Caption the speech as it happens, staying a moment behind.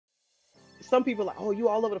some people are like, oh, you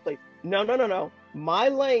all over the place. No. My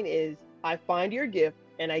lane is I find your gift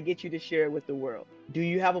and I get you to share it with the world. Do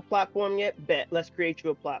you have a platform yet? Bet. Let's create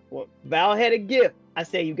you a platform. Val had a gift. I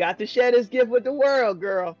say, you got to share this gift with the world,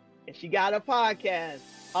 girl. And she got a podcast.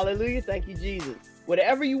 Hallelujah. Thank you, Jesus.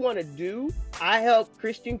 Whatever you want to do, I help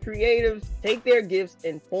Christian creatives take their gifts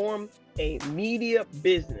and form a media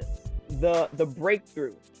business. The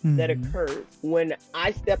breakthrough that occurs when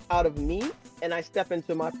I step out of me and I step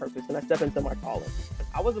into my purpose and I step into my calling.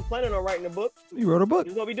 I wasn't planning on writing a book. You wrote a book.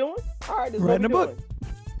 This is what we doing? All right, this is writing what we a book.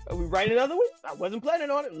 doing. Are we writing another one? I wasn't planning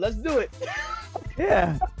on it. Let's do it.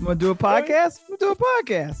 Yeah. I'm going to do a podcast? We'll do a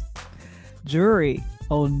podcast. Jori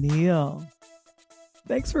O'Neale.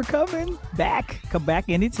 Thanks for coming back. Come back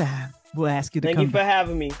anytime. We'll ask you to come. Thank you for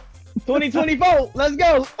having me. 2024. Let's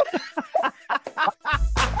go.